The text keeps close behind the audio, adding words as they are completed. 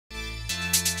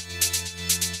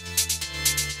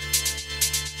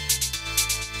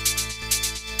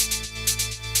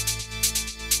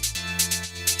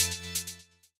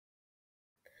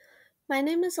My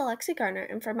name is Alexi Garner,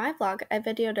 and for my vlog, I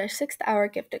videoed our 6th hour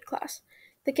gifted class.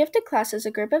 The gifted class is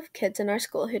a group of kids in our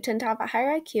school who tend to have a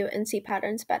higher IQ and see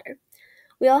patterns better.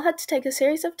 We all had to take a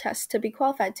series of tests to be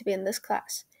qualified to be in this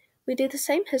class. We do the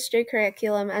same history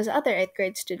curriculum as other 8th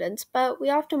grade students, but we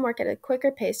often work at a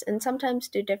quicker pace and sometimes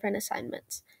do different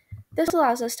assignments. This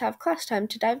allows us to have class time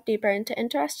to dive deeper into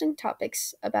interesting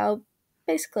topics about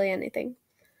basically anything.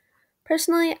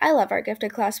 Personally, I love our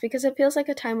gifted class because it feels like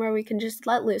a time where we can just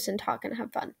let loose and talk and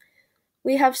have fun.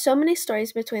 We have so many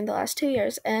stories between the last 2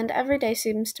 years, and every day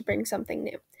seems to bring something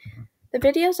new. The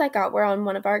videos I got were on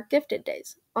one of our gifted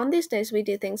days. On these days, we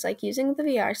do things like using the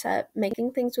VR set,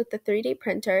 making things with the 3D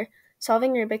printer,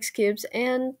 solving Rubik's Cubes,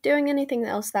 and doing anything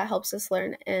else that helps us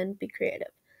learn and be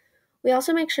creative. We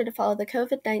also make sure to follow the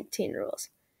COVID-19 rules.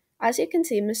 As you can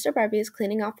see, Mr. Barbie is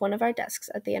cleaning off one of our desks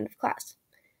at the end of class.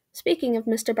 Speaking of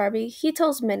Mr. Barbie, he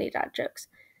tells many dad jokes.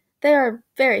 They are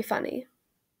very funny.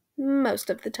 Most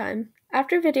of the time.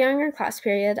 After videoing our class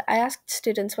period, I asked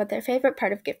students what their favorite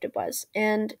part of Gifted was,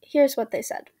 and here's what they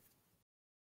said.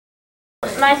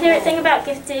 My favorite thing about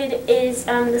Gifted is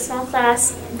the small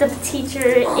class, the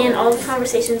teacher, and all the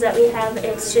conversations that we have.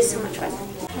 It's just so much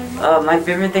fun. My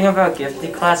favorite thing about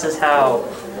Gifted class is how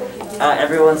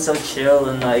everyone's so chill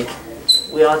and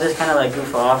we all just kind of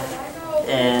goof off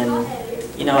and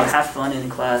have fun in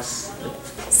class.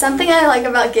 Something I like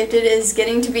about Gifted is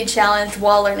getting to be challenged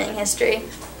while learning history.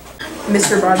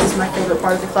 Mr. Barbie is my favorite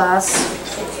part of the class.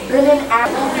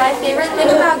 My favorite thing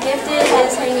about Gifted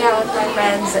is hanging out with my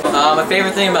friends. My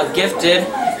favorite thing about Gifted,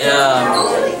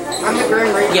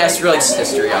 yes, really just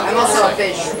history. I'm also a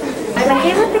fish. My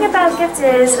favorite thing about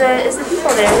Gifted is the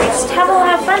people there. We just have a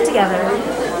lot of fun together.